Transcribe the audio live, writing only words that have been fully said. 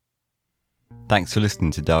Thanks for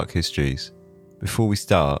listening to Dark Histories. Before we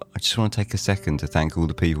start, I just want to take a second to thank all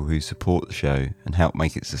the people who support the show and help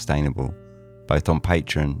make it sustainable, both on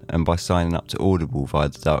Patreon and by signing up to Audible via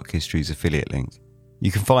the Dark Histories affiliate link.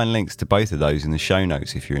 You can find links to both of those in the show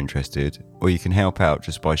notes if you're interested, or you can help out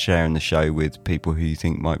just by sharing the show with people who you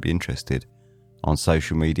think might be interested, on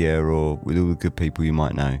social media or with all the good people you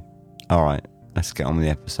might know. Alright, let's get on with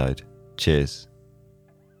the episode. Cheers.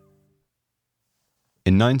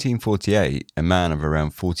 In 1948, a man of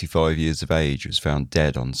around 45 years of age was found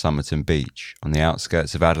dead on Somerton Beach on the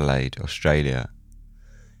outskirts of Adelaide, Australia.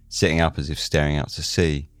 Sitting up as if staring out to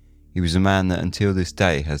sea, he was a man that until this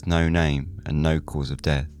day has no name and no cause of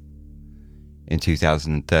death. In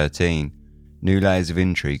 2013, new layers of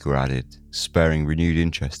intrigue were added, spurring renewed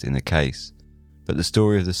interest in the case, but the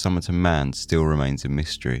story of the Somerton man still remains a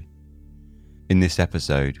mystery. In this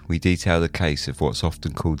episode, we detail the case of what's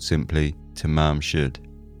often called simply Tamam Shud.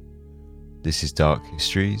 This is Dark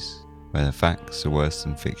Histories, where the facts are worse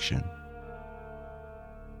than fiction.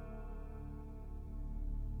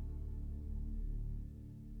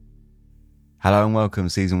 Hello and welcome to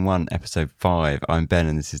Season 1, Episode 5. I'm Ben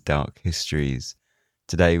and this is Dark Histories.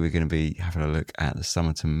 Today we're going to be having a look at the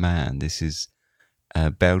Somerton man. This is a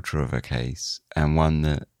belter of a case, and one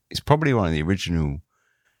that is probably one of the original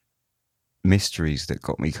mysteries that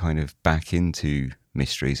got me kind of back into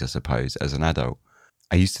mysteries, I suppose, as an adult.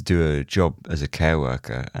 I used to do a job as a care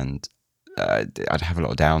worker, and I'd have a lot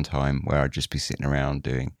of downtime where I'd just be sitting around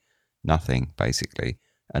doing nothing, basically,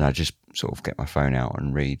 and I'd just sort of get my phone out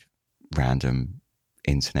and read random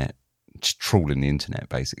internet, just trawling the internet,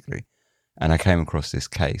 basically. And I came across this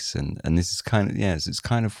case, and this is kind of, it's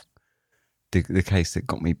kind of the case that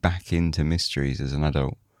got me back into mysteries as an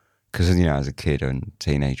adult. Because, as a kid and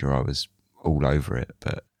teenager, I was all over it,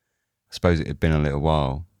 but I suppose it had been a little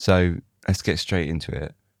while. So let's get straight into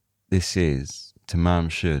it. This is Tamam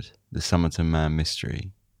Shud, the Somerton Man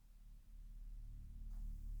mystery.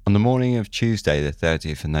 On the morning of Tuesday, the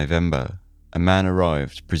 30th of November, a man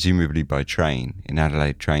arrived, presumably by train, in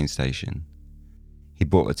Adelaide train station. He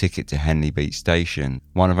bought a ticket to Henley Beach Station,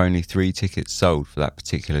 one of only 3 tickets sold for that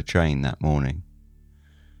particular train that morning.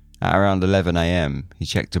 At around 11 a.m, he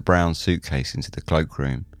checked a brown suitcase into the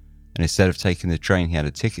cloakroom, and instead of taking the train he had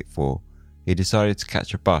a ticket for, he decided to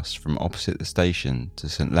catch a bus from opposite the station to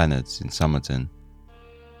St Leonard's in Somerton.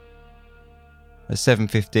 At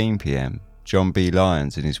 7:15 p.m, John B.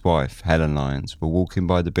 Lyons and his wife, Helen Lyons, were walking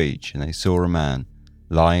by the beach and they saw a man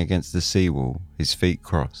lying against the seawall, his feet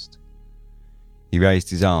crossed. He raised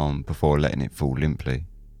his arm before letting it fall limply.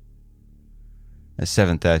 At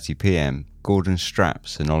 7:30 p.m, Gordon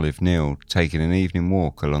Straps and Olive Neal, taking an evening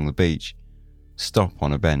walk along the beach, stop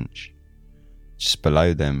on a bench. Just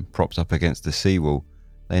below them, propped up against the seawall,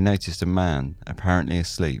 they noticed a man, apparently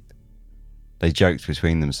asleep. They joked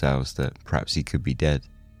between themselves that perhaps he could be dead.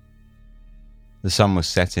 The sun was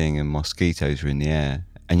setting and mosquitoes were in the air,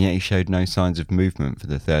 and yet he showed no signs of movement for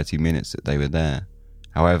the 30 minutes that they were there.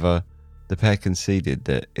 However, the pair conceded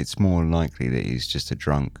that it's more likely that he's just a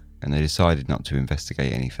drunk, and they decided not to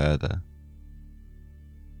investigate any further.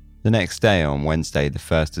 The next day, on Wednesday the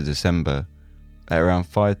 1st of December, at around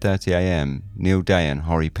 5:30 a.m, Neil Day and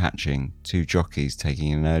Horry Patching, 2 jockeys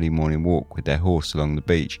taking an early morning walk with their horse along the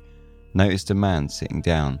beach, noticed a man sitting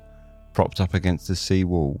down, propped up against the sea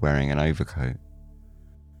wall wearing an overcoat.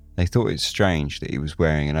 They thought it strange that he was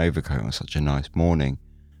wearing an overcoat on such a nice morning,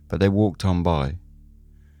 but they walked on by.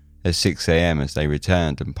 At 6 a.m, as they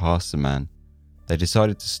returned and passed the man, they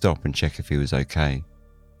decided to stop and check if he was okay.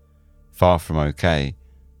 Far from okay,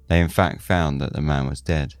 they in fact found that the man was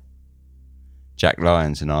dead. Jack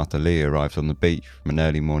Lyons and Arthur Lee arrived on the beach from an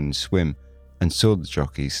early morning swim and saw the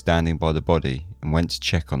jockeys standing by the body and went to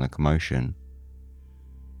check on the commotion.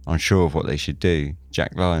 Unsure of what they should do,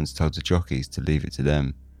 Jack Lyons told the jockeys to leave it to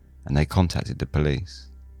them, and they contacted the police.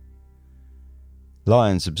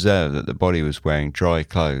 Lyons observed that the body was wearing dry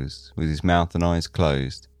clothes, with his mouth and eyes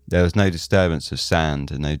closed. There was no disturbance of sand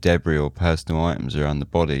and no debris or personal items around the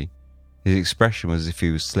body. His expression was as if he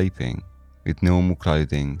was sleeping, with normal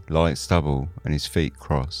clothing, light stubble and his feet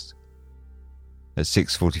crossed. At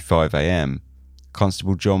 6:45 a.m,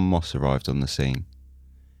 Constable John Moss arrived on the scene.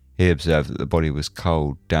 He observed that the body was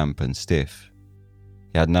cold, damp and stiff.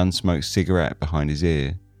 He had an unsmoked cigarette behind his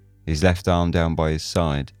ear, his left arm down by his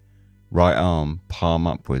side, right arm palm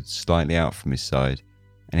upwards slightly out from his side,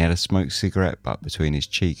 and he had a smoked cigarette butt between his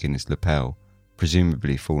cheek and his lapel,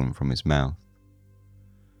 presumably fallen from his mouth.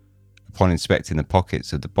 Upon inspecting the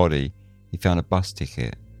pockets of the body, he found a bus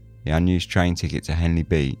ticket, the unused train ticket to Henley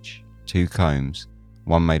Beach, 2 combs,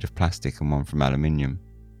 one made of plastic and one from aluminium.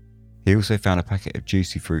 He also found a packet of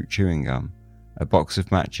juicy fruit chewing gum, a box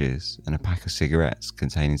of matches, and a pack of cigarettes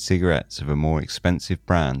containing cigarettes of a more expensive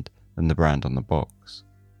brand than the brand on the box.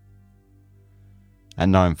 At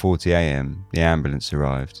 9:40 a.m, the ambulance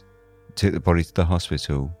arrived, took the body to the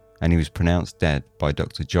hospital, and he was pronounced dead by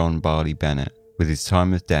Dr. John Barley Bennett, with his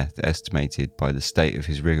time of death estimated by the state of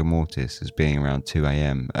his rigor mortis as being around 2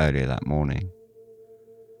 a.m. earlier that morning.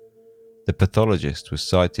 The pathologist was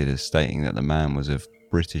cited as stating that the man was of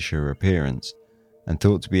Britisher appearance and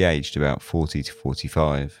thought to be aged about 40 to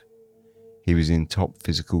 45. He was in top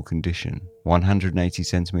physical condition, 180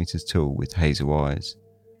 centimetres tall with hazel eyes,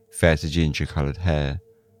 fair to ginger coloured hair,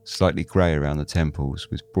 slightly grey around the temples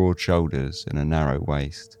with broad shoulders and a narrow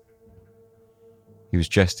waist. He was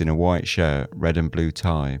dressed in a white shirt, red and blue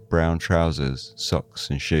tie, brown trousers,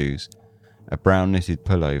 socks and shoes, a brown knitted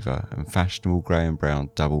pullover and fashionable grey and brown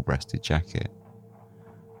double-breasted jacket.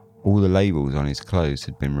 All the labels on his clothes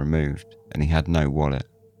had been removed and he had no wallet.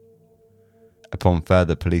 Upon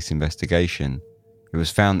further police investigation, it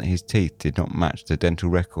was found that his teeth did not match the dental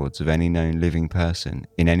records of any known living person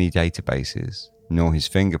in any databases, nor his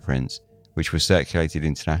fingerprints, which were circulated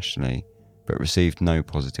internationally but received no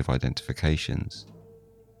positive identifications.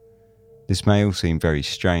 This may all seem very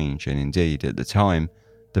strange, and indeed, at the time,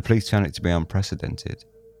 the police found it to be unprecedented,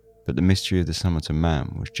 but the mystery of the Somerton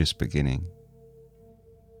man was just beginning.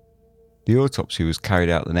 The autopsy was carried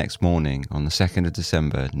out the next morning on the 2nd of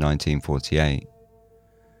December 1948.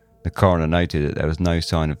 The coroner noted that there was no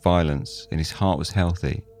sign of violence and his heart was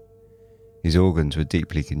healthy. His organs were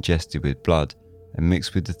deeply congested with blood and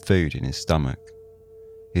mixed with the food in his stomach.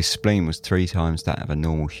 His spleen was 3 times that of a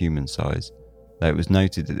normal human size, though it was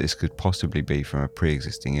noted that this could possibly be from a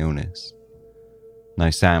pre-existing illness.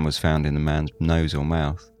 No sand was found in the man's nose or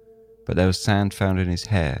mouth, but there was sand found in his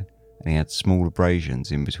hair, and he had small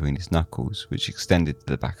abrasions in between his knuckles which extended to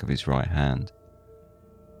the back of his right hand.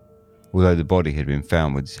 Although the body had been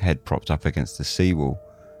found with his head propped up against the seawall,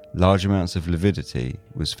 large amounts of lividity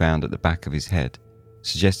was found at the back of his head,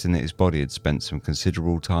 suggesting that his body had spent some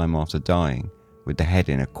considerable time after dying with the head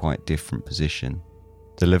in a quite different position.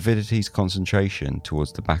 The lividity's concentration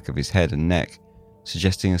towards the back of his head and neck,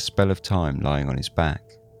 suggesting a spell of time lying on his back.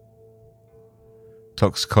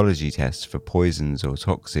 Toxicology tests for poisons or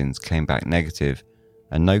toxins came back negative,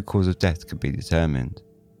 and no cause of death could be determined.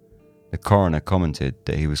 The coroner commented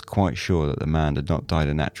that he was quite sure that the man had not died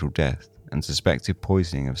a natural death and suspected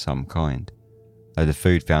poisoning of some kind, though the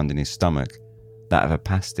food found in his stomach, that of a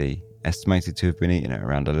pasty, estimated to have been eaten at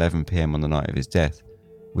around 11 p.m. on the night of his death,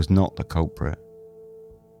 was not the culprit.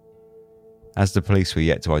 As the police were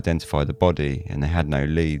yet to identify the body and they had no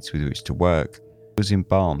leads with which to work, it was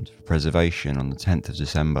embalmed for preservation on the 10th of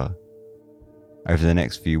December. Over the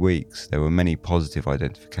next few weeks, there were many positive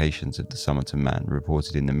identifications of the Somerton man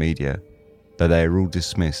reported in the media, though they are all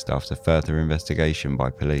dismissed after further investigation by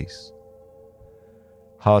police.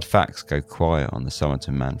 Hard facts go quiet on the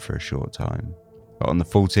Somerton man for a short time, but on the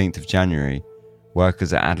 14th of January,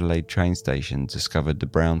 workers at Adelaide train station discovered the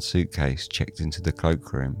brown suitcase checked into the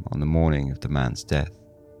cloakroom on the morning of the man's death.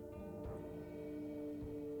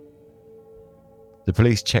 The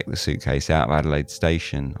police checked the suitcase out of Adelaide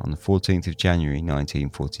station on the 14th of January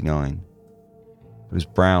 1949. It was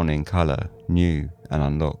brown in colour, new and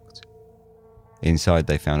unlocked. Inside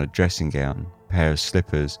they found a dressing gown, a pair of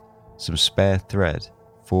slippers, some spare thread,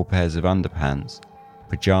 4 pairs of underpants,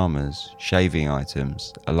 pyjamas, shaving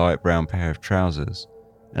items, a light brown pair of trousers,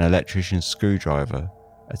 an electrician's screwdriver,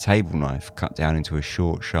 a table knife cut down into a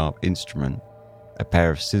short, sharp instrument, a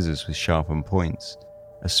pair of scissors with sharpened points,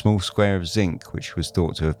 a small square of zinc which was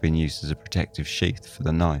thought to have been used as a protective sheath for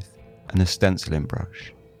the knife, and a stenciling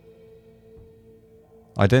brush.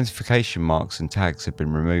 Identification marks and tags had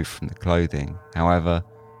been removed from the clothing. However,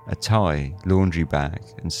 a tie, laundry bag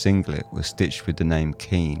and singlet were stitched with the name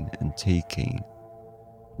Keane and T. Keane.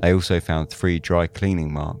 They also found 3 dry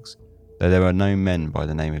cleaning marks, though there were no men by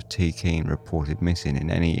the name of T. Keane reported missing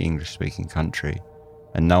in any English-speaking country,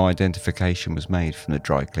 and no identification was made from the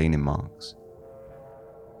dry cleaning marks.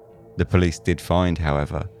 The police did find,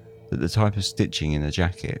 however, that the type of stitching in the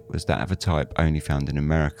jacket was that of a type only found in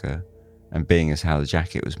America, and being as how the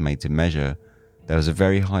jacket was made to measure, there was a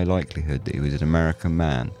very high likelihood that he was an American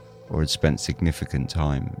man or had spent significant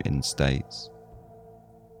time in the States.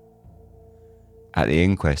 At the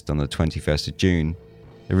inquest on the 21st of June,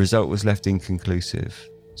 the result was left inconclusive.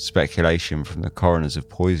 Speculation from the coroners of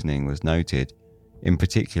poisoning was noted. In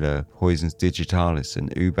particular, poisons digitalis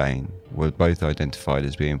and oubain were both identified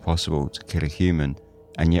as being possible to kill a human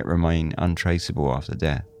and yet remain untraceable after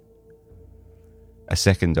death. A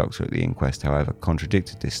second doctor at the inquest, however,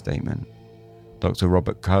 contradicted this statement. Dr.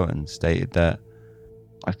 Robert Cohen stated that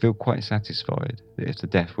I feel quite satisfied that if the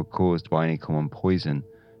death were caused by any common poison,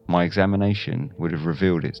 my examination would have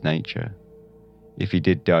revealed its nature. If he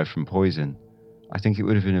did die from poison, I think it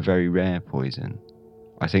would have been a very rare poison.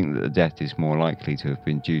 I think that the death is more likely to have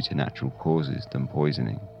been due to natural causes than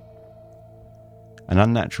poisoning. An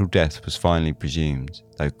unnatural death was finally presumed,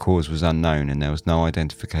 though cause was unknown and there was no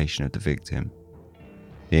identification of the victim.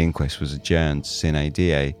 The inquest was adjourned sine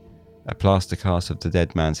die. A plaster cast of the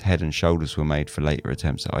dead man's head and shoulders were made for later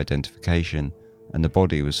attempts at identification, and the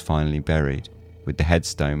body was finally buried, with the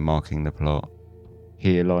headstone marking the plot.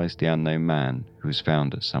 Here lies the unknown man who was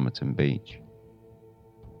found at Somerton Beach.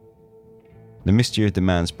 The mystery of the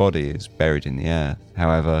man's body is buried in the earth.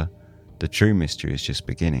 However, the true mystery is just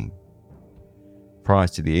beginning. Prior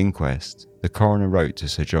to the inquest, the coroner wrote to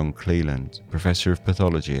Sir John Cleland, Professor of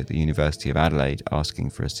Pathology at the University of Adelaide,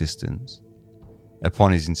 asking for assistance.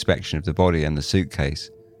 Upon his inspection of the body and the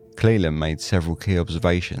suitcase, Cleland made several key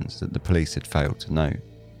observations that the police had failed to note.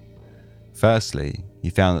 Firstly,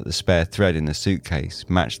 he found that the spare thread in the suitcase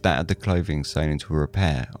matched that of the clothing sewn into a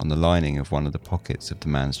repair on the lining of one of the pockets of the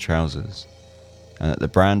man's trousers, and that the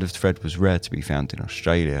brand of thread was rare to be found in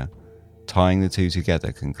Australia, tying the two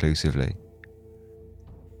together conclusively.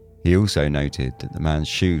 He also noted that the man's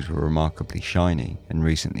shoes were remarkably shiny and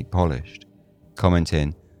recently polished,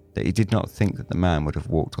 commenting that he did not think that the man would have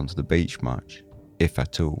walked onto the beach much, if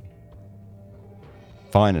at all.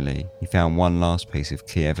 Finally, he found one last piece of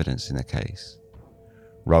key evidence in the case.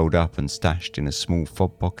 Rolled up and stashed in a small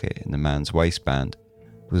fob pocket in the man's waistband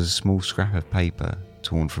was a small scrap of paper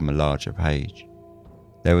torn from a larger page.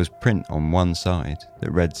 There was print on one side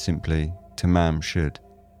that read simply, "Tamam shud,"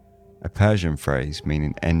 a Persian phrase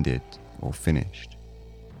meaning ended or finished.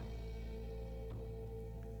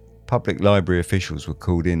 Public library officials were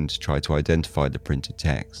called in to try to identify the printed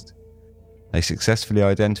text. They successfully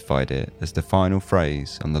identified it as the final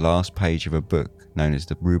phrase on the last page of a book known as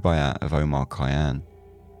the Rubaiyat of Omar Khayyam.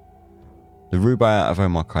 The Rubaiyat of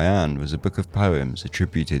Omar Khayyam was a book of poems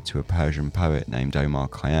attributed to a Persian poet named Omar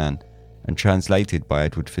Khayyam and translated by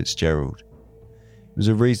Edward Fitzgerald. It was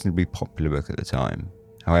a reasonably popular book at the time.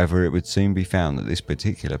 However, it would soon be found that this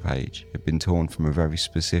particular page had been torn from a very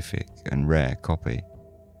specific and rare copy.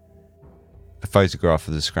 A photograph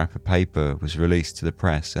of the scrap of paper was released to the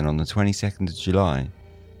press, and on the 22nd of July,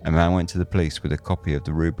 a man went to the police with a copy of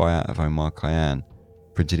the Rubaiyat of Omar Khayyam,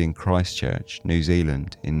 printed in Christchurch, New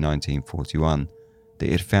Zealand in 1941, that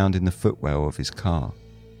he had found in the footwell of his car.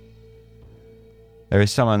 There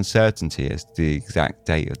is some uncertainty as to the exact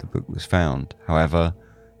date of the book was found. However,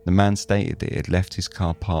 the man stated that he had left his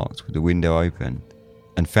car parked with the window open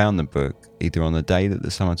and found the book either on the day that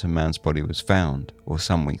the Somerton man's body was found or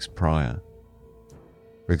some weeks prior.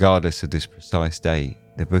 Regardless of this precise date,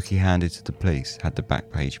 the book he handed to the police had the back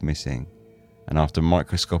page missing, and after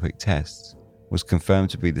microscopic tests, was confirmed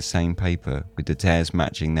to be the same paper with the tears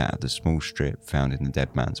matching that of the small strip found in the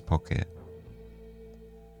dead man's pocket.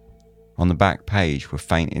 On the back page were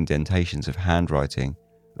faint indentations of handwriting,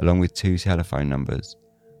 along with 2 telephone numbers,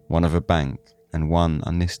 one of a bank and one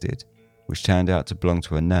unlisted, which turned out to belong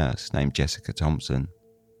to a nurse named Jessica Thompson.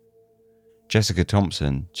 Jessica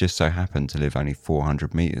Thompson just so happened to live only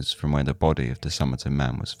 400 metres from where the body of the Somerton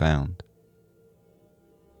man was found.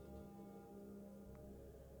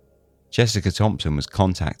 Jessica Thompson was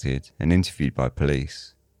contacted and interviewed by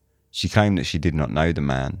police. She claimed that she did not know the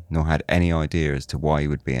man, nor had any idea as to why he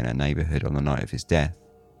would be in her neighbourhood on the night of his death.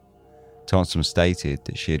 Thompson stated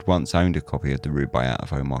that she had once owned a copy of the Rubaiyat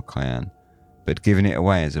of Omar Khayyam, but given it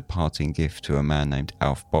away as a parting gift to a man named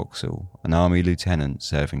Alf Boxall, an army lieutenant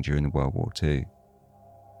serving during World War II.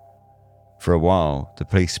 For a while, the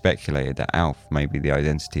police speculated that Alf may be the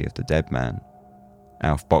identity of the dead man.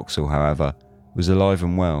 Alf Boxall, however, was alive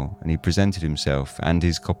and well, and he presented himself and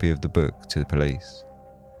his copy of the book to the police.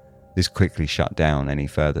 This quickly shut down any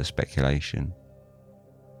further speculation.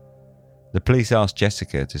 The police asked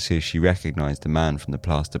Jessica to see if she recognised the man from the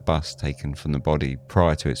plaster bust taken from the body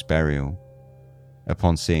prior to its burial.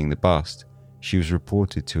 Upon seeing the bust, she was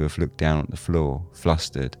reported to have looked down at the floor,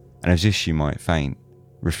 flustered, and as if she might faint,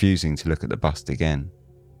 refusing to look at the bust again.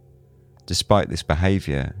 Despite this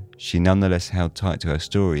behaviour, she nonetheless held tight to her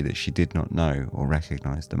story that she did not know or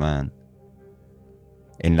recognise the man.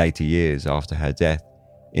 In later years after her death,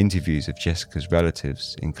 interviews of Jessica's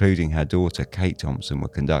relatives, including her daughter Kate Thompson, were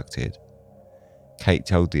conducted. Kate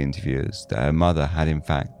told the interviewers that her mother had in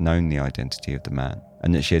fact known the identity of the man,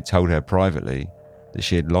 and that she had told her privately that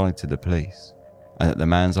she had lied to the police, and that the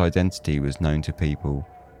man's identity was known to people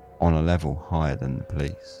on a level higher than the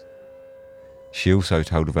police. She also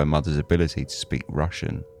told of her mother's ability to speak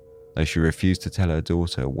Russian, though she refused to tell her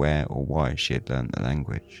daughter where or why she had learnt the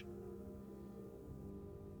language.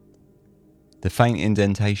 The faint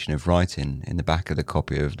indentation of writing in the back of the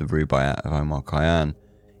copy of the Rubaiyat of Omar Khayyam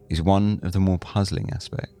is one of the more puzzling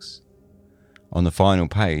aspects. On the final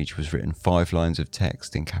page was written 5 lines of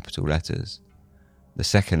text in capital letters. The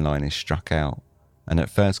second line is struck out, and at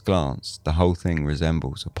first glance the whole thing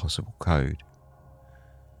resembles a possible code.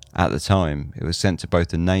 At the time, it was sent to both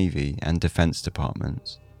the Navy and Defence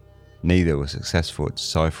Departments. Neither were successful at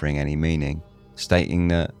deciphering any meaning, stating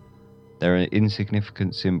that there are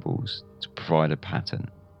insignificant symbols to provide a pattern.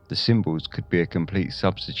 The symbols could be a complete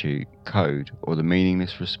substitute, code, or the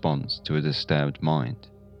meaningless response to a disturbed mind.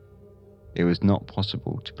 It was not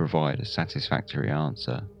possible to provide a satisfactory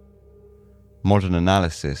answer. Modern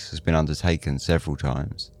analysis has been undertaken several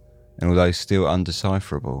times, and although still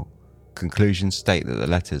undecipherable, conclusions state that the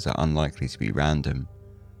letters are unlikely to be random,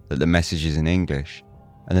 that the message is in English,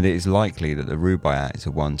 and that it is likely that the Rubaiyat is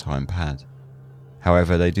a one-time pad.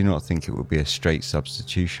 However, they do not think it will be a straight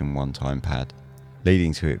substitution one-time pad,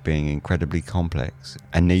 leading to it being incredibly complex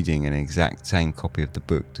and needing an exact same copy of the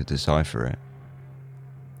book to decipher it.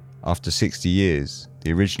 After 60 years,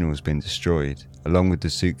 the original has been destroyed, along with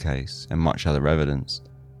the suitcase and much other evidence,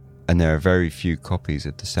 and there are very few copies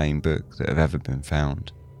of the same book that have ever been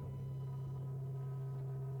found.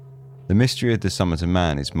 The mystery of the Somerton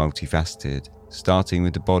Man is multifaceted, starting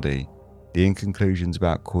with the body, the inconclusions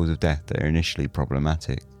about cause of death that are initially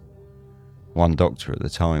problematic. One doctor at the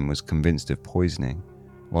time was convinced of poisoning,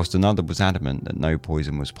 whilst another was adamant that no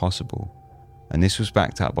poison was possible, and this was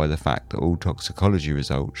backed up by the fact that all toxicology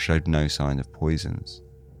results showed no sign of poisons.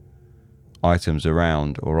 Items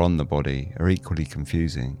around or on the body are equally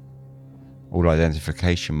confusing. All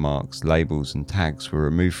identification marks, labels and tags were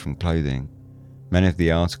removed from clothing. Many of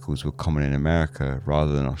the articles were common in America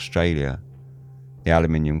rather than Australia. The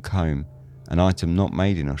aluminium comb, an item not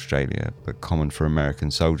made in Australia but common for American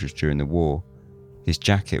soldiers during the war, his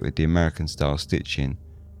jacket with the American style stitching,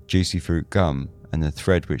 juicy fruit gum and the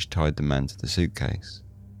thread which tied the man to the suitcase.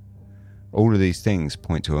 All of these things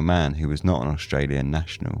point to a man who was not an Australian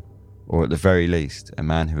national, or at the very least a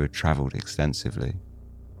man who had travelled extensively.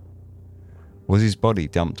 Was his body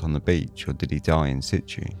dumped on the beach or did he die in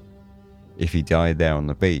situ? If he died there on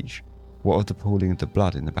the beach, what of the pooling of the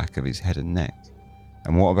blood in the back of his head and neck?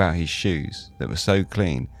 And what about his shoes that were so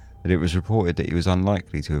clean that it was reported that he was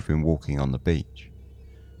unlikely to have been walking on the beach?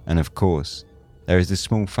 And of course, there is the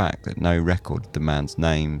small fact that no record of the man's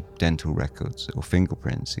name, dental records or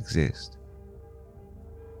fingerprints exist.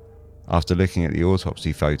 After looking at the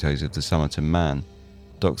autopsy photos of the Somerton Man,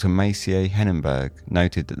 Dr. Messier Henenberg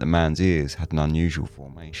noted that the man's ears had an unusual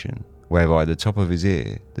formation, whereby the top of his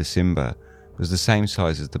ear, the cimber, was the same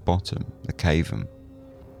size as the bottom, the cavum.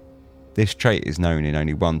 This trait is known in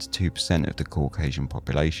only 1 to 2% of the Caucasian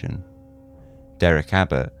population. Derek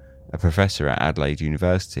Abbott, a professor at Adelaide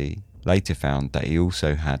University, later found that he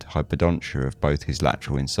also had hypodontia of both his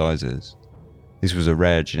lateral incisors. This was a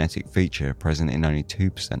rare genetic feature present in only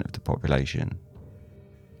 2% of the population.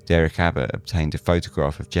 Derek Abbott obtained a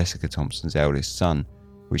photograph of Jessica Thompson's eldest son,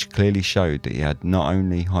 which clearly showed that he had not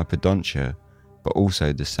only hypodontia, but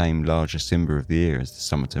also the same larger cimber of the ear as the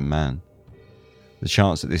Somerton Man. The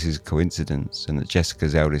chance that this is a coincidence and that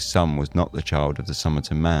Jessica's eldest son was not the child of the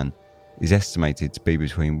Somerton Man is estimated to be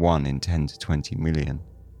between 1 in 10 to 20 million.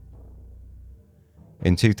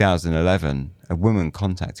 In 2011, a woman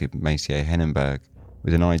contacted Messier Henenberg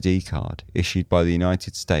with an ID card issued by the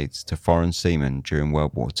United States to foreign seamen during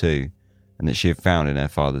World War II and that she had found in her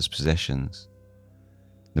father's possessions.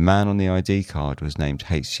 The man on the ID card was named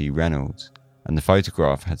H.C. Reynolds, and the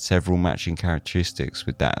photograph had several matching characteristics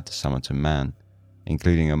with that of the Somerton Man,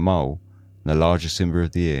 including a mole and a larger cimber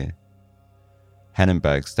of the ear.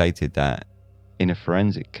 Henenberg stated that, in a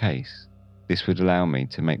forensic case, this would allow me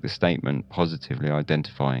to make the statement positively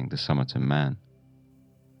identifying the Somerton Man.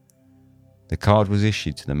 The card was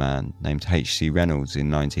issued to the man named H.C. Reynolds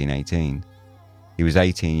in 1918. He was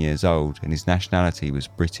 18 years old and his nationality was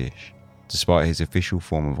British. Despite his official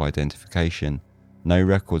form of identification, no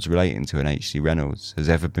records relating to an H.C. Reynolds has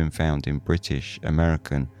ever been found in British,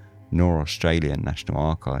 American, nor Australian national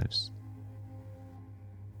archives.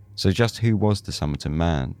 So just who was the Somerton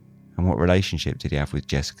Man, and what relationship did he have with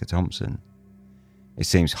Jessica Thompson? It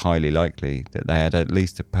seems highly likely that they had at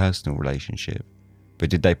least a personal relationship, but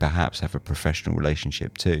did they perhaps have a professional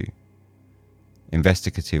relationship too?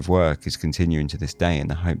 Investigative work is continuing to this day in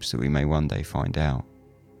the hopes that we may one day find out.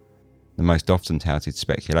 The most often touted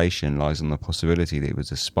speculation lies on the possibility that he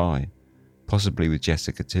was a spy, possibly with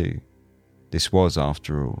Jessica too. This was,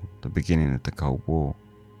 after all, the beginning of the Cold War.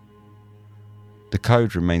 The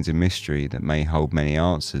code remains a mystery that may hold many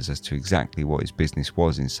answers as to exactly what his business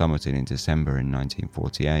was in Somerton in December in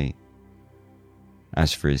 1948.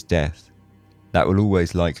 As for his death, that will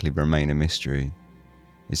always likely remain a mystery.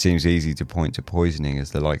 It seems easy to point to poisoning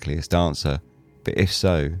as the likeliest answer, but if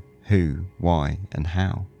so, who, why, and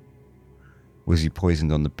how? Was he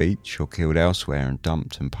poisoned on the beach or killed elsewhere and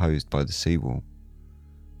dumped and posed by the seawall?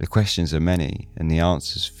 The questions are many and the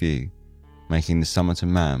answers few, making the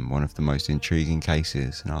Somerton Man one of the most intriguing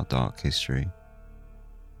cases in our dark history.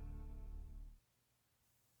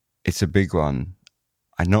 It's a big one.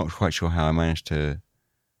 I'm not quite sure how I managed to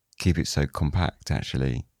keep it so compact,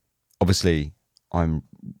 actually. Obviously, I'm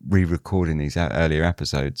re-recording these earlier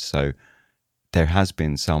episodes, so there has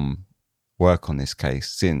been some work on this case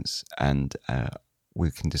since, and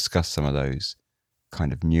we can discuss some of those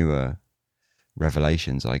kind of newer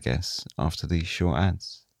revelations, I guess, after these short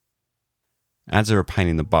ads. Ads are a pain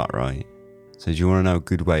in the butt, right? So do you want to know a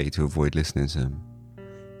good way to avoid listening to them?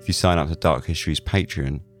 If you sign up to Dark History's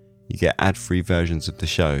Patreon, you get ad-free versions of the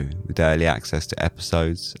show with early access to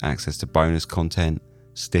episodes, access to bonus content,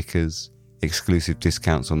 stickers, exclusive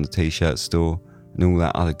discounts on the t-shirt store, and all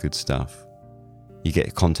that other good stuff. You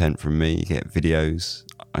get content from me, you get videos,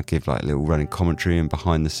 I give like a little running commentary and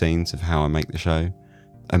behind the scenes of how I make the show.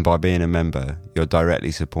 And by being a member, you're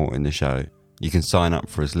directly supporting the show. You can sign up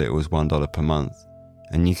for as little as $1 per month,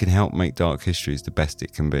 and you can help make Dark Histories the best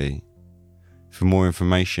it can be. For more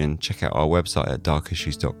information, check out our website at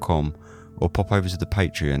darkhistories.com or pop over to the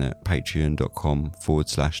Patreon at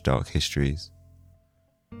patreon.com/darkhistories.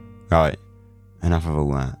 Right, enough of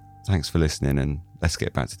all that. Thanks for listening, and let's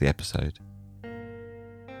get back to the episode.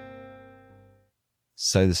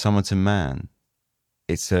 So the Somerton Man,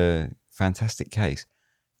 it's a fantastic case,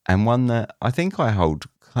 and one that I think I hold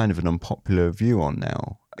kind of an unpopular view on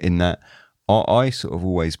now, in that I sort of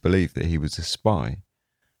always believed that he was a spy,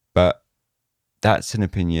 but that's an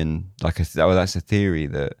opinion, that's a theory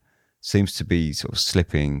that seems to be sort of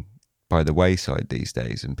slipping by the wayside these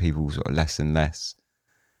days, and people sort of less and less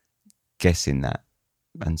guessing that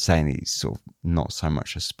and saying he's sort of not so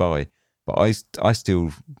much a spy. But I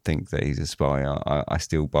still think that he's a spy. I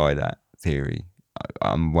still buy that theory.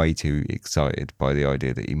 I'm way too excited by the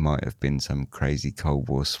idea that he might have been some crazy Cold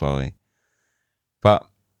War spy. But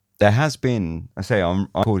there has been, I'm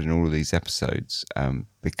recording all of these episodes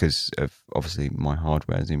because of, obviously, my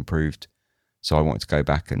hardware has improved. So I wanted to go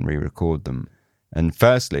back and re-record them. And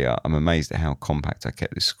firstly, I'm amazed at how compact I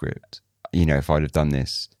kept this script. You know, if I'd have done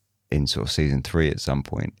this in sort of season 3 at some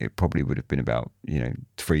point, it probably would have been about,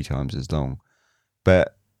 3 times as long.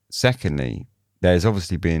 But secondly, there's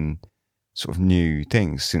obviously been sort of new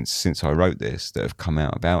things since I wrote this that have come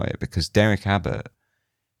out about it, because Derek Abbott,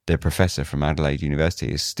 the professor from Adelaide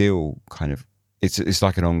University, is still kind of, it's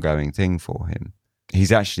like an ongoing thing for him.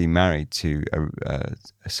 He's actually married to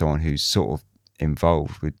someone who's sort of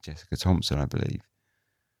involved with Jessica Thompson, I believe.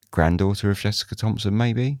 Granddaughter of Jessica Thompson,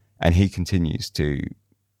 maybe? And he continues to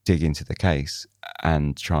dig into the case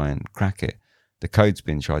and try and crack it. The code's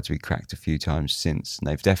been tried to be cracked a few times since, and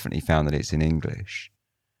they've definitely found that it's in English.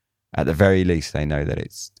 At the very least, they know that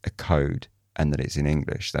it's a code and that it's in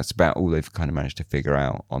English. That's about all they've kind of managed to figure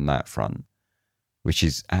out on that front, which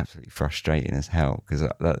is absolutely frustrating as hell, because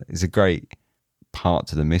that is a great part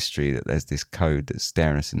to the mystery, that there's this code that's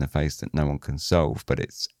staring us in the face that no one can solve, but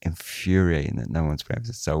it's infuriating that no one's been able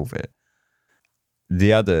to solve it.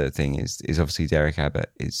 The other thing is obviously Derek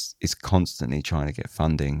Abbott is constantly trying to get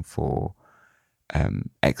funding for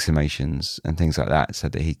exhumations and things like that, so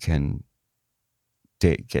that he can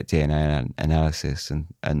get DNA analysis and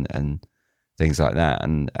things like that.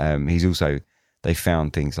 And he's also, they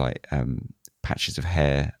found things like patches of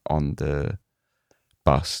hair on the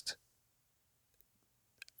bust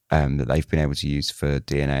that they've been able to use for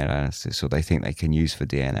DNA analysis, or they think they can use for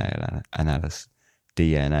DNA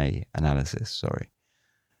analysis. Sorry.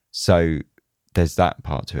 So there's that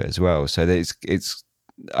part to it as well. So it's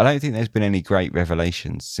I don't think there's been any great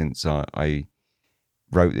revelations since I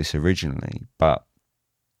wrote this originally, but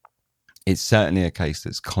it's certainly a case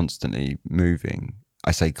that's constantly moving.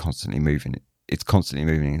 I say constantly moving. It's constantly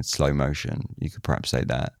moving in slow motion. You could perhaps say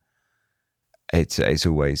that. It's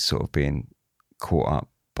always sort of being caught up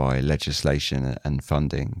by legislation and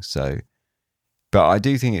funding. So, but I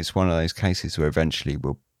do think it's one of those cases where eventually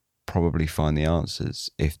we'll probably find the answers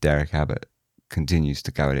if Derek Abbott continues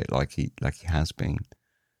to go at it like he has been,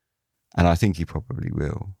 and I think he probably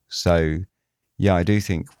will. So, yeah, I do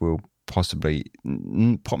think we'll possibly,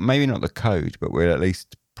 maybe not the code, but we'll at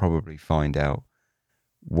least probably find out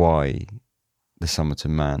why the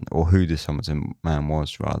Somerton Man, or who the Somerton Man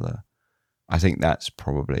was, rather. I think that's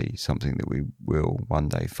probably something that we will one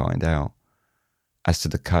day find out. As to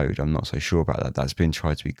the code, I'm not so sure about that. That's been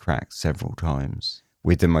tried to be cracked several times.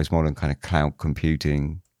 With the most modern kind of cloud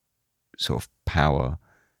computing sort of power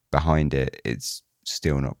behind it, it's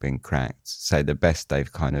still not been cracked. So the best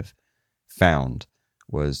they've kind of found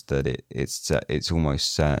was that it's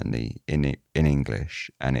almost certainly in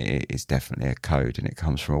English, and it is definitely a code, and it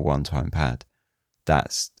comes from a one-time pad.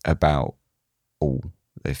 That's about all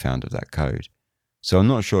they found of that code. So I'm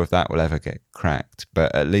not sure if that will ever get cracked,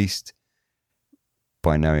 but at least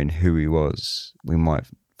by knowing who he was, we might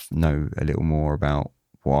know a little more about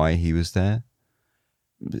why he was there.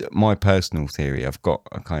 My personal theory, I've got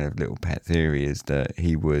a kind of little pet theory, is that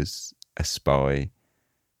he was a spy,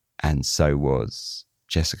 and so was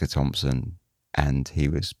Jessica Thompson, and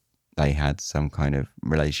they had some kind of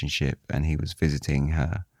relationship, and he was visiting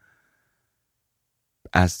her.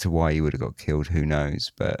 As to why he would have got killed, who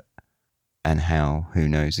knows, and how, who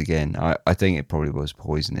knows again. I think it probably was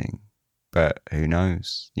poisoning, but who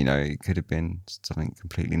knows? It could have been something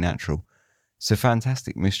completely natural. It's a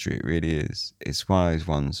fantastic mystery, it really is. It's one of those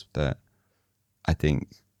ones that I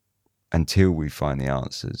think until we find the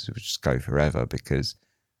answers, we'll just go forever, because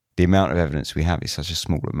the amount of evidence we have is such a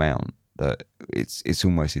small amount that it's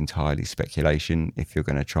almost entirely speculation if you're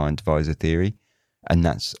going to try and devise a theory. And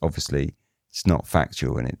that's obviously, it's not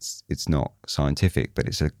factual and it's not scientific, but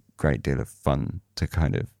it's a great deal of fun to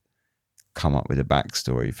kind of come up with a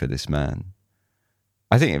backstory for this man.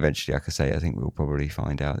 I think eventually, like I say, I think we'll probably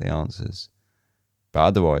find out the answers. But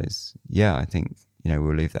otherwise, yeah, I think,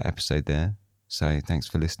 we'll leave that episode there. So thanks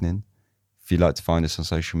for listening. If you'd like to find us on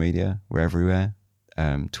social media, we're everywhere.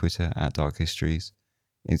 Twitter @Dark Histories,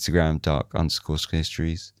 Instagram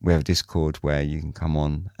 @dark_histories. We have a Discord where you can come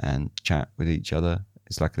on and chat with each other.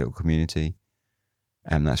 It's like a little community,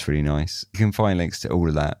 and that's really nice. You can find links to all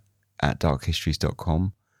of that at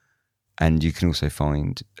darkhistories.com, and you can also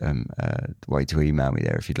find a way to email me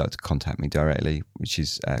there if you'd like to contact me directly, which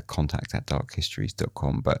is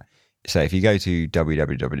contact@darkhistories.com. But so if you go to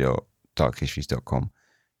www.darkhistories.com,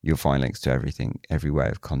 you'll find links to everything, every way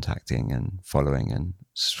of contacting and following and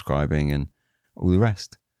subscribing and all the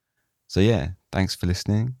rest. So yeah, thanks for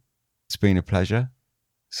listening. It's been a pleasure.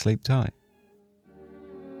 Sleep tight.